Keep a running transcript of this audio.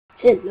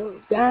Hello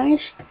guys,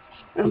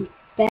 I'm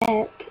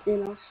back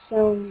and I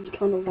sound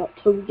kind of like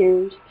two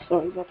games.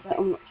 Sorry about that,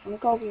 I'm not trying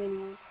to copy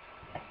anyone.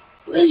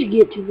 Let's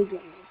get to the game.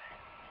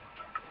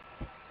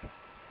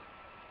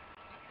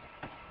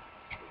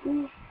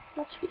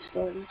 Let's get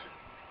started.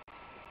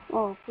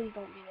 Oh, please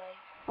don't be late.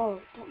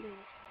 Oh, don't be late.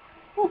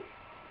 Oh,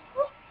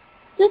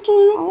 that's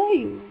all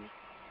right.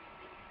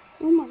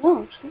 Oh my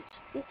gosh,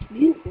 that's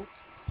beautiful.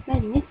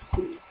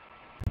 Magnificent.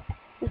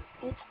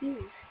 That's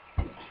beautiful.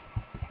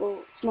 Well,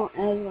 it's not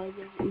as light as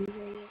it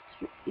usually is.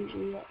 It's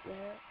usually like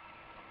that.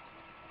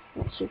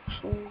 Not super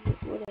slow,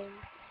 but whatever.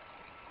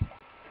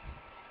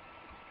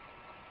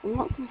 I'm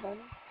not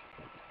complaining.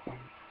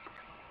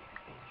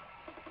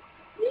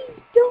 Please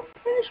don't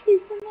punish me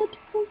for not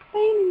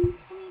complaining.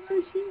 I mean, no,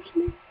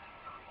 seriously.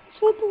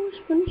 It's not the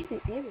worst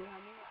punishment ever. I mean,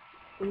 like,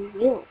 for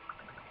real.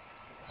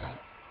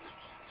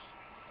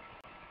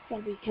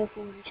 Gotta be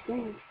careful with the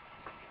screen.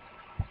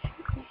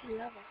 There's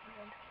lava,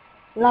 man.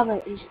 Lava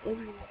is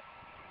everywhere.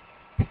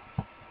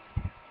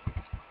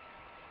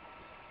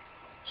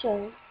 So,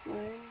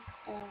 we're in,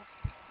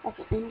 like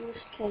an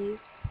English cave.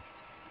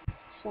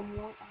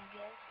 Somewhat, I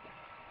guess.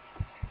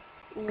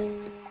 And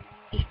I'm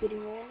just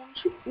getting random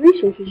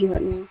resources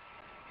right now.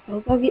 I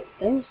hope I get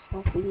famous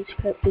off of this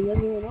crap, because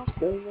everyone else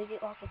does. They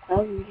get like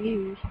 1,000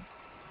 views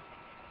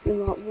in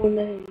like one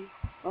day.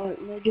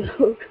 Alright, no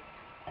joke.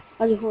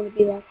 I just want to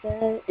be like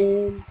that,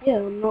 and yeah,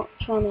 I'm not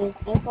trying to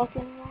act like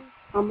anyone.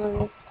 I'm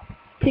gonna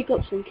pick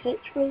up some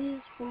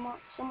catchphrases from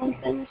like someone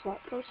famous,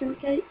 like Person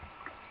Kate,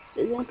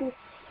 for example.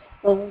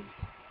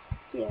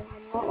 Yeah,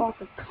 I'm not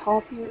like a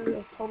copier,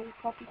 a total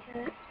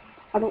copycat.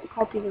 I don't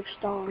copy their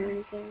style or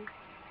anything.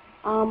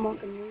 I'm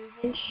like a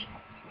noobish,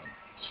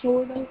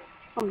 sort of.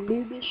 I'm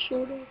noobish,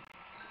 sort of,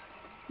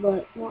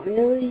 but not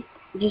really.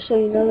 Just so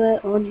you know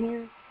that on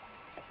here,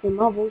 and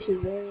my voice is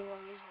very low.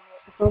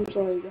 I'm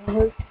sorry,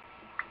 guys.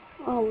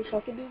 I wish I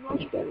could do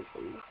much better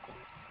for you.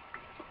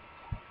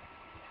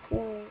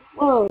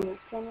 Whoa,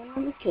 coming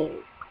in the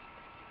cave.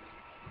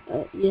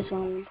 Yes, I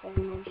am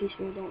playing Monkey,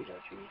 so don't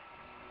judge me.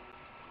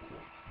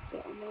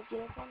 But I'm gonna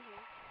get up on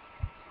here.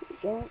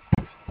 Don't.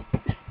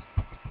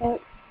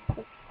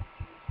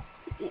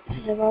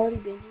 Have I already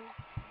been here?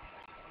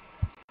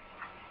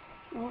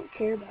 I don't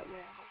care about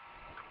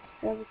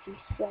gravel. Gravel can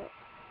suck.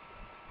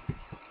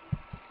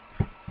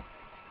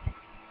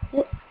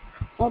 Yep,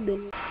 I've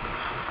been here.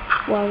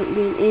 Well, I haven't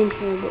been in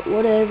here, but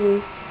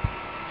whatever.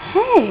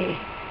 Hey!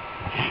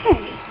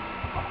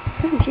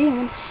 OMG, I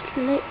want to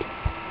slip.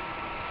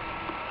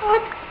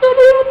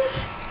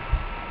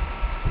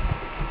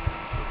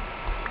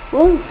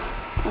 Well, I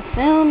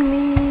found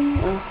me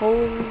a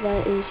hole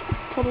that is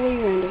totally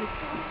random.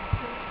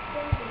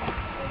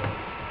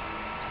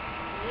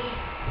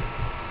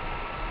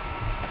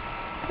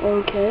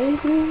 Okay,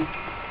 then.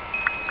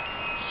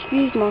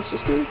 Excuse my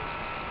sister.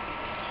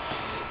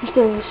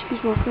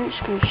 Excuse my French,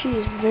 because she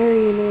is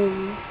very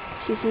annoying.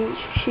 She thinks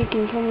she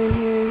can come in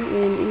here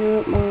and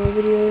interrupt my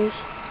videos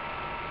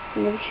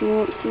whenever she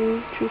wants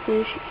to. Truth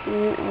is, she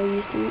can't. I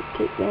used to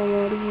pick them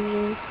out of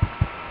using.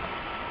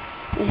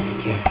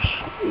 And yes,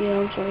 yeah,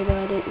 I'm sorry that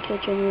I didn't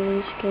catch any of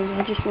this, because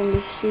I just wanted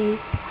to see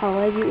how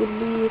laggy it would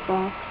be if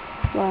I,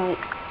 like,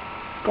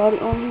 got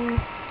it on here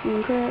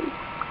and crap.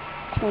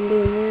 So I'm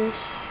doing this.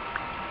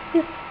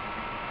 Yeah,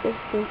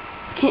 basically.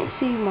 Can't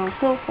see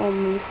myself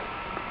on this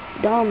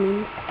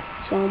diamond,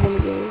 so I'm gonna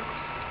go.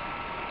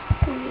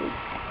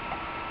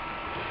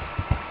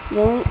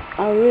 I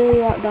really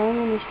like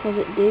diamond is because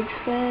it digs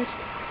fast,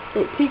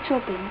 it picks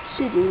up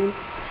obsidian,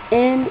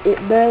 and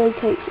it barely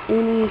takes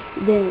any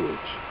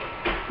damage.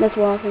 That's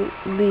why I think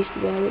beast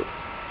about it.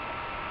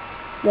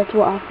 That's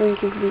what I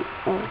think is the.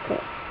 Oh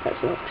crap, that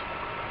sucks.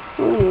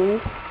 Well,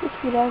 anyway, let's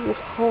get out of this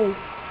hole.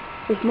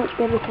 There's much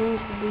better things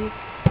to be.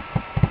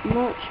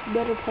 Much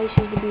better places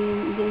to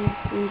be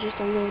than just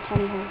a little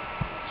tiny hole.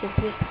 So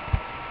yeah.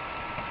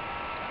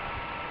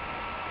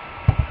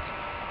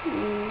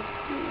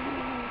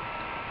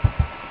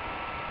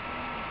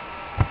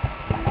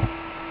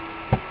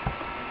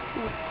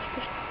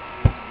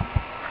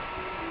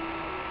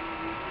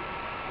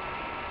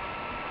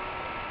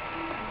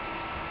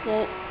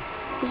 That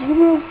is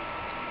real.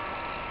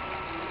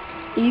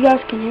 You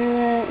guys can hear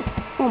that?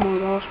 Oh my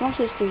gosh, my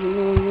sister's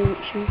annoying,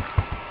 isn't she?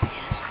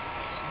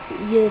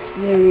 Yes,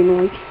 very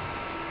annoying.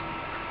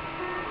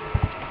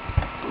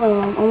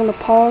 I'm gonna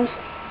pause,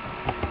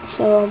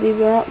 so I'll be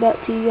right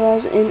back to you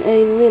guys in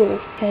a little.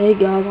 Hey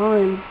guys, I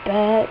am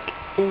back,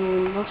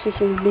 and my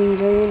sister's being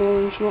very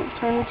annoying. She wants to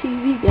turn the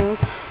TV down.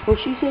 Well,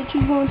 she said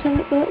she's going to turn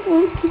it back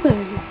on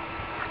today.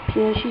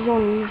 Yeah, she's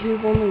on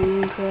YouTube on the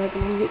wing crap,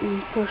 and I'm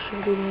getting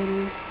frustrated at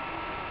her.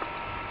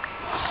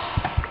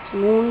 It's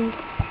annoying,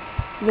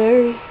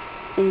 very,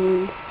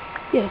 and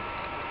yeah.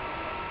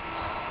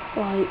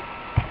 Like,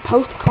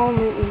 post a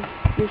comment if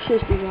your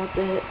sister's like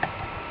that.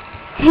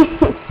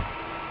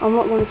 I'm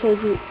not going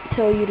to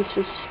tell you to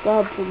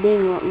subscribe for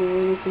being like me or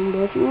anything,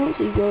 but if you want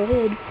to, go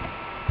ahead.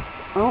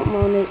 I don't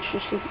mind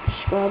extra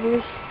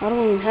subscribers. I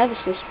don't even have a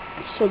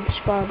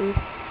subscriber.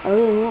 I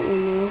really want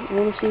one though. I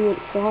want to see what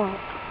it's like.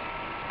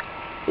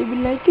 It'd be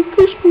like a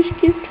Christmas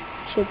gift.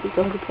 Except it's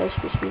already past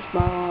Christmas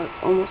by like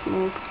almost a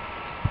month.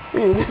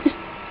 Anyways,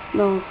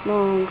 no, not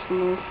almost a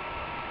month.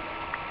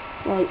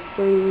 Like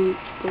 3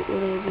 weeks, but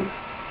whatever.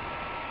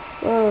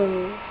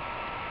 Oh,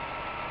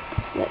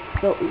 that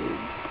felt weird.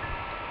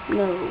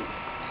 No,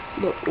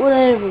 but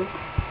whatever.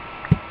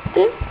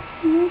 There's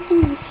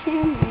nothing to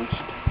sandwich.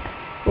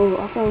 Oh,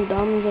 I found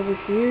diamonds over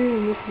here,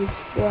 and this is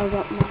where I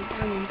got my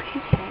diamond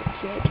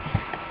pickaxe at.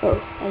 Oh,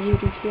 as you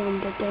can see, I'm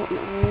decked out in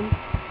iron.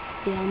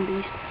 Yeah, I'm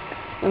beast.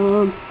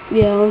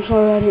 Yeah, I'm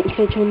sorry I didn't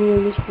catch any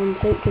of this one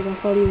tape because I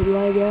thought he would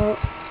lag out.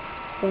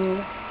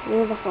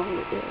 Where did I find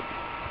it at?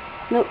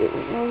 Nope, it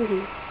went over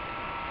here.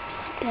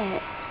 Like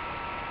that.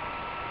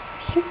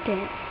 Like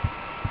that.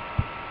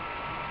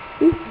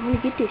 Ooh, I'm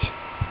gonna get this.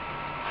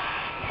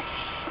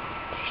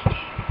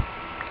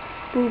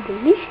 Ooh,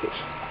 delicious.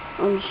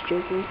 I'm just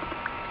joking.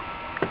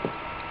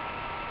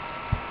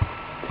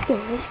 Let's go,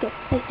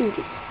 let's do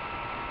this.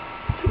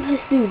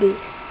 Let's do this.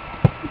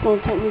 It's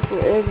gonna take me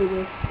forever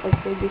to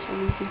upload this on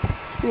YouTube.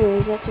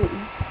 Anyways, that's a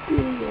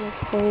big ass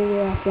hole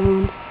where I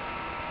found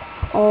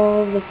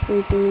all the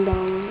freaking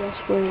diamonds,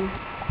 I swear.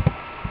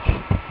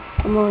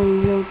 I'm not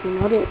even joking.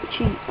 I didn't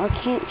cheat. I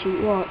can't cheat.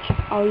 Watch.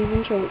 I'll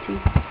even show it to you.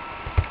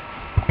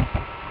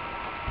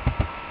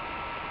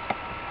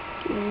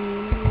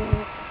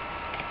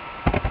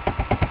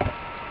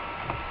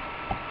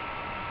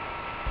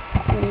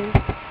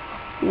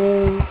 No.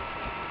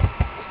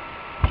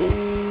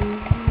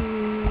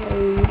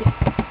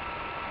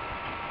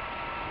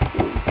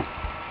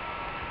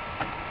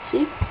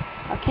 See?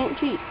 I can't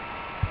cheat.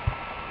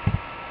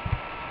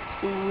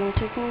 And I'm gonna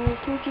take one of those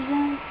torches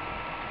down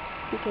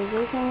because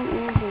they come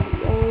in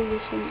handy. Oh,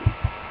 yes, and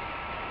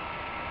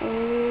oh,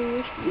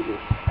 yes, we do.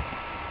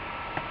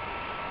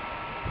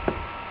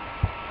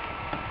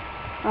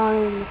 I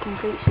am a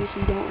complete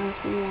sissy, don't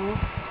ask me why.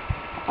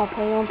 I'll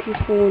play on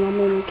peaceful when I'm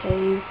in a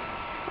cave.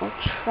 I'll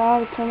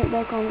try to turn it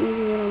back on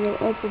easy when I'm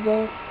up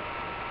above.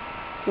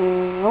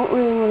 And I don't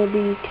really want to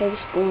be cave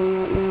exploring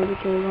right now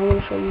because I want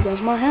to show you guys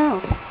my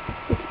house.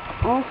 It's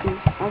awesome.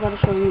 I gotta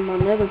show you my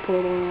nether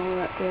portal and all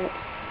that crap.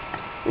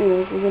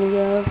 Anyways, we're gonna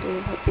get out of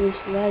this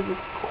lag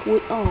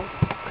quick. Oh,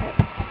 crap.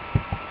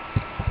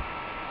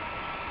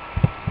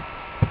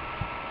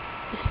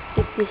 Let's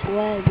get this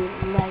lag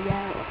and lag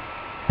out.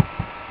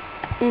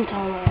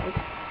 Anti-lag.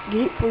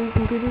 Get it for your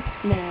computer?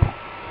 Now.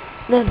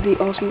 That'd be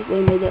awesome if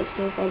they made that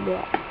stuff. I'd be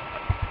like,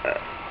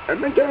 oh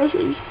my gosh,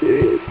 are you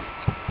serious?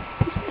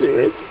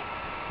 Serious?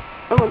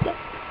 I want that.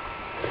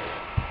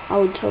 I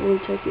would totally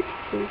take it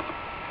for free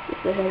if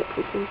they had it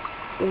for free.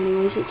 But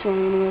anyways, it's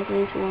only one of the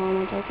things, so why am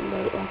I talking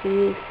about it like it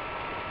is?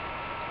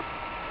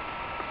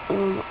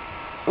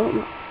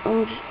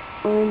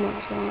 Oh my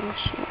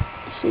gosh.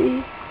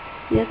 See?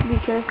 You have to be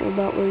careful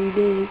about where you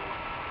dig.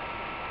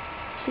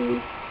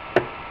 See?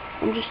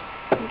 I'm just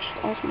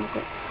awesome with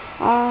it.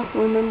 I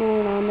remember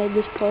when I made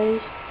this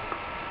place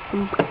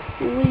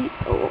complete.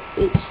 Oh,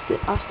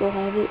 I still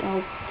have it.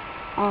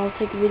 I'll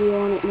take a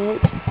video on it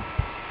next.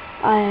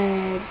 I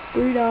had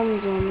 3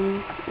 diamonds on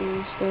me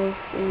and stuff,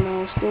 and I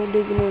was still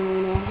digging in,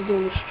 and I was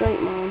doing a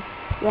straight mine,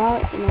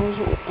 right? And I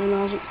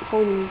was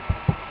holding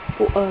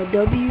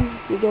W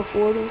to go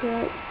forward and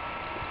crap.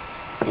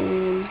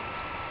 And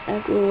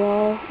after a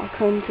while, I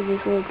come to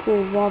this little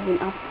pool of lava, and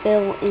I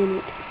fell in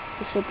it.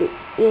 Except it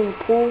was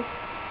a pool,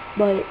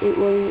 but it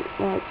wasn't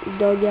like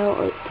dug out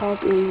at the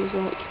top. It was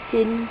like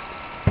hidden.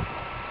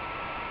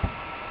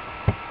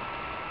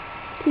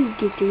 Please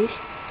get this.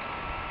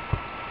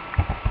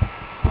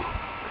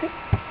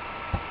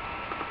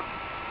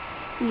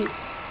 Yeah,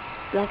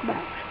 like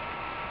that.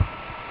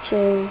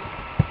 So,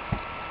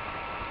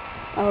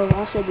 oh,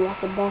 I said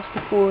like a boss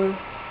before.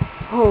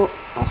 Oh,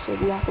 I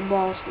said like a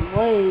boss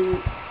way,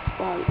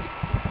 like,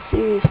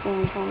 serious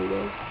long time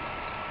ago.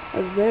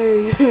 A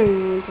very, very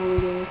long time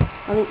ago.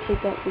 I didn't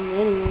take that from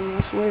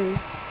anyone, I swear.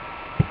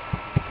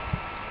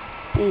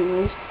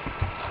 Anyways,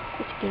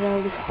 let's get out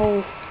of this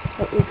hole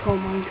that we call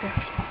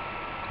Minecraft.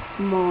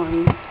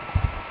 Mine.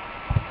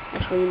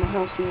 I'll show you my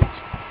house next.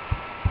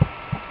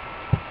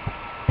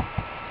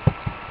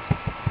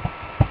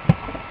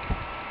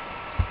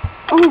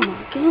 Oh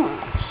my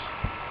gosh.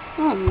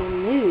 I'm a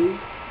noob.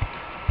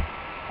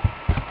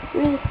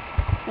 Really? I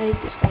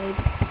hate this lag.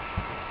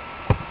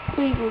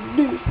 Please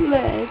reduce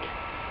lag.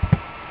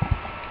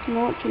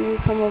 Not can you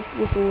come up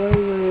with a way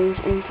where there's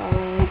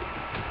anti-lag?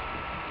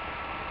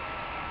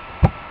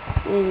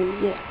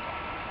 And yeah.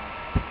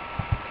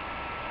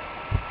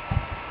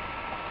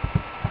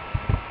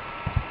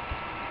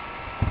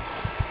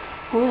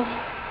 Well,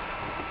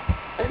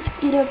 let's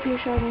get up here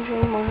so I can show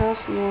you my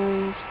house in the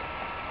last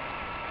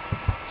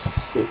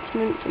 6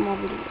 minutes of my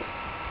video.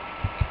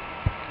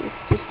 If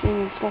this thing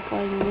would stop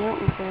lagging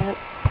out and crap,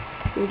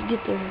 it would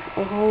get there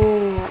a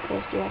whole lot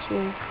faster, I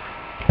swear.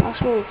 I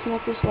swear it's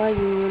not this laggy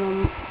when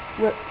I'm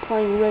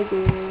playing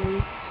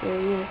regularly. So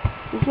yeah.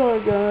 I'm sorry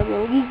guys,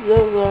 I'm just so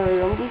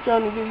sorry. I'm just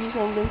trying to give you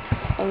something,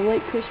 a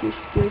late Christmas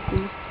gift,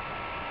 and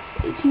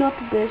it's not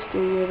the best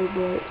thing ever,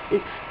 but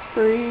it's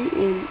free,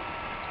 and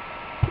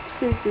it's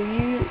free for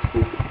you, it's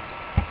free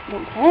for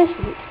Don't pass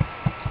it.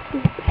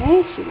 Don't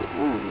pass it.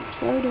 I'm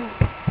so done.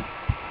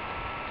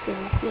 So,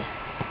 yeah.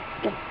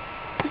 Go.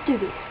 Let's do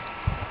this.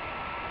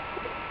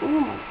 Oh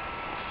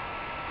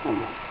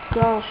my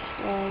gosh, it's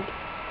lag.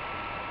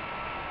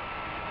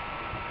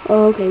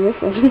 Oh, okay, we're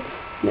frozen.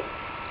 No.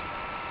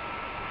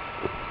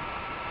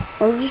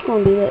 I'm just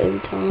gonna do that every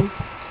time.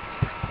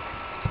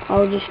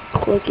 I'll just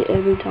click it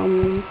every time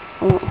and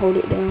I won't hold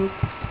it down.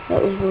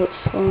 That was what's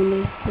slowing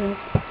me down.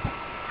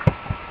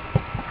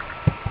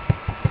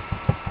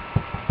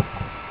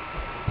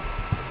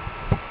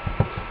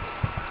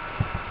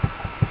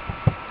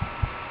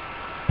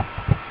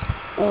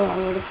 Oh, I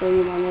gotta show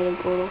you my nether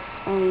portal.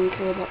 I don't even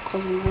care about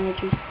closing my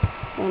hatches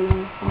right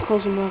now. I'll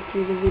close them after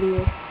the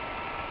video.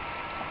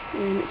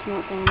 And it's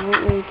not done. I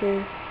don't really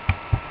care.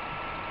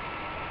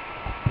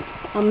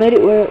 I made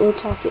it where it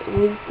looks like it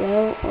leaked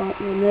out, like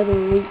the nether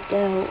leaked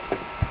out.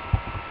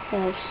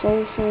 Has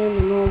soul sand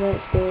and all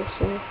that stuff,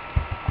 so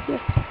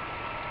yeah.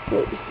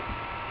 But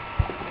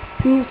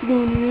who wants to go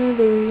in the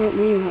nether? Not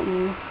me right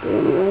now. But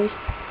anyways,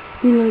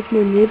 who likes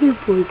my nether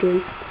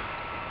portal?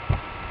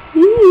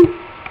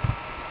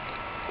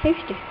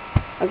 Tasty.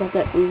 I got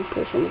that from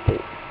pressing the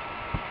pit.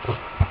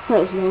 That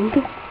was dumb.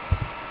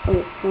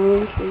 Okay,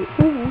 1, 2,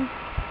 3.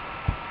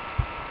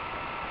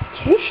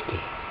 Tasty.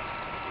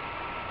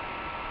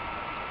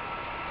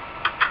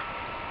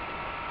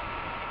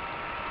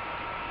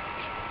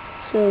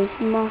 So it's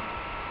my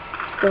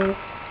stuff.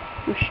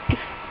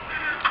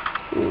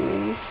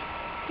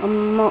 I'm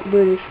not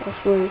British,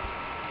 I swear.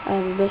 I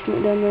have a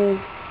basement down there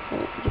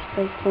that just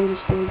has tons of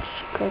storage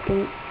crap in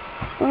it.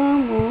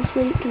 I'm gonna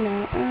sleep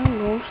tonight. I'm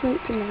gonna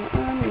sleep tonight.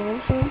 I'm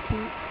gonna sleep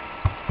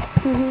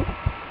tonight.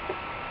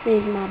 This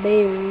is my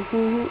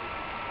bedroom.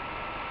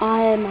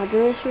 I have my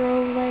dresser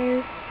over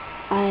there.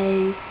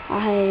 I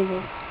have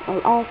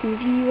an awesome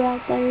view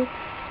out there.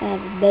 I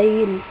have a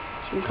bed and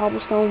some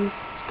cobblestone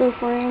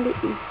stuff around it.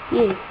 And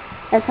yeah,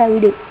 that's how we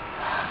do it.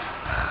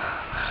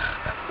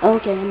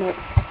 Okay, I'm up.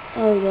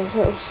 Oh gosh,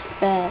 that was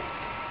bad.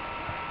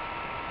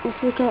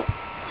 Let's look up.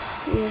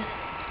 Yeah.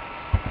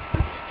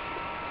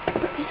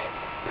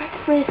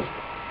 Breakfast.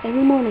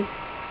 Every morning.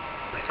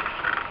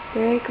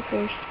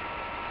 Breakfast.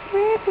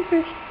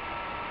 Breakfast.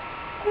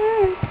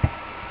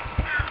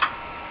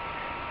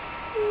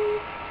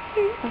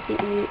 I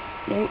can't eat it.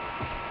 Dang.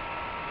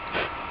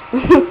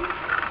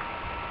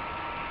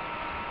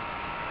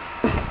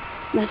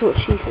 That's what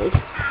she said.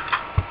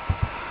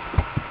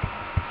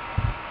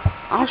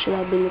 I should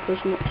have been the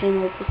person that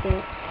came up with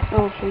that.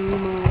 I'll show you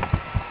my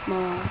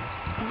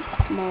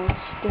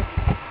stuff,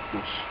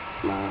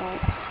 my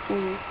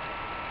thing.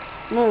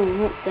 No,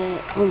 not that.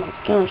 Oh my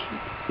gosh,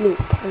 little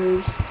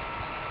purrs.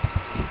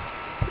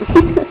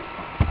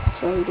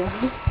 Sorry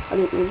guys, I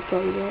didn't mean to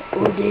call you that.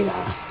 Or did I?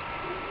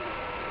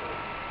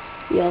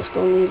 Yeah, it's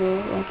gonna leave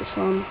like a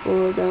slime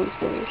floor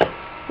downstairs.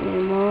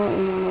 And why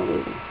am I not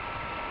leaving?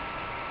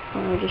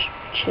 Just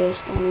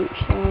chest on each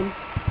side.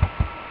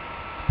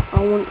 I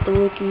want it to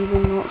look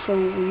even, not so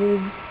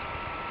weird.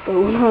 But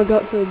when I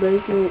got to the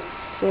basement,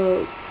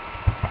 so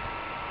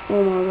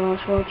oh my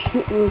gosh, watch,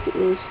 look at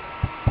this.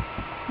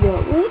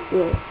 What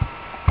the?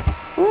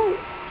 What?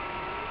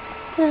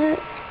 That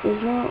is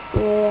not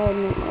where I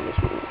make my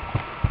basement.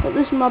 But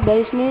this is my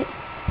basement.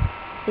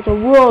 It's a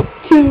world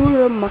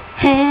tour of my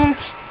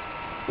house.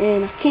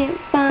 And I can't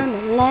find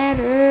a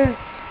ladder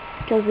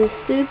because it's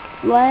stupid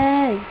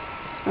lag.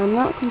 I'm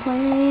not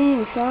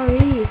complaining,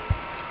 sorry.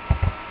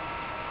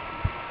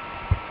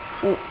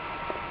 Oh,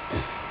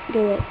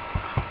 go up.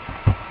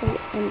 Oh,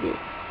 I'm good.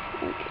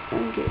 Okay,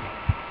 I'm good.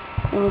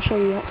 And I'll show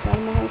you outside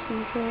of my house in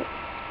a sec.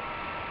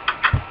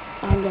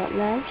 I've got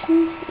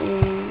latches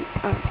and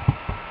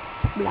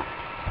black.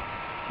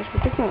 That's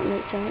what the front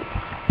looks like.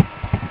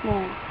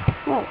 Now,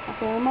 well, I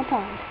fell on my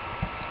pond.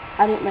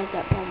 I didn't make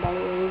that pond, by the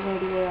way. It was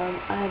already there.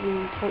 I haven't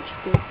even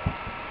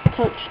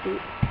touched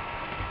it.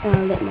 And I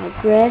let my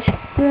grass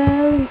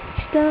grow and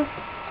stuff.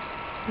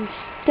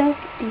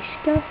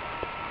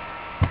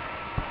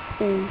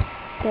 And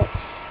that's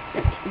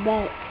the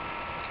back.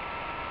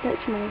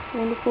 That's my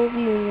wonderful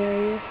viewing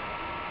area.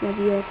 My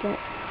view of that.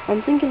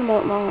 I'm thinking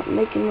about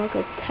making like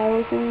a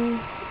tower thing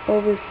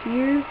over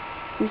here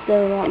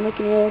instead of like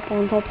making it up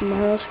on top of my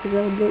house because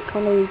that would look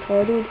kind of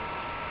retarded.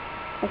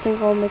 I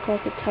think I'll make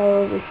like a tower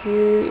over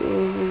here or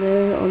over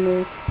there on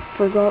the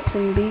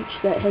forgotten beach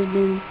that has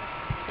been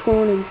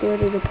torn and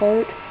threaded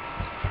apart.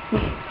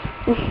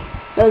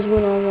 That was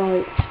when I was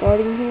like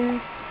starting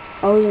here.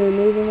 I wasn't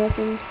removing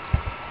nothing,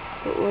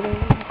 but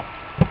whatever.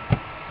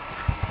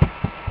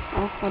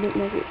 I didn't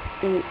make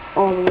it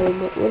all the way,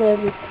 but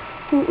whatever. I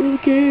don't really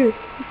care.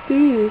 Let's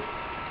do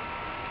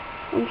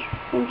this.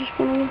 I'm just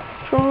gonna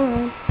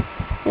try.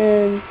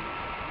 And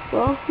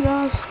well,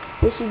 guys,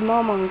 this is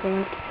my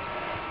Minecraft.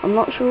 I'm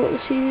not sure what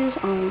this is.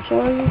 I'm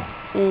sorry.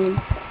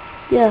 And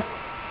yeah,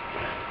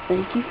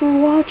 thank you for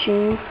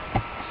watching.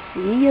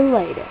 See you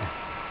later.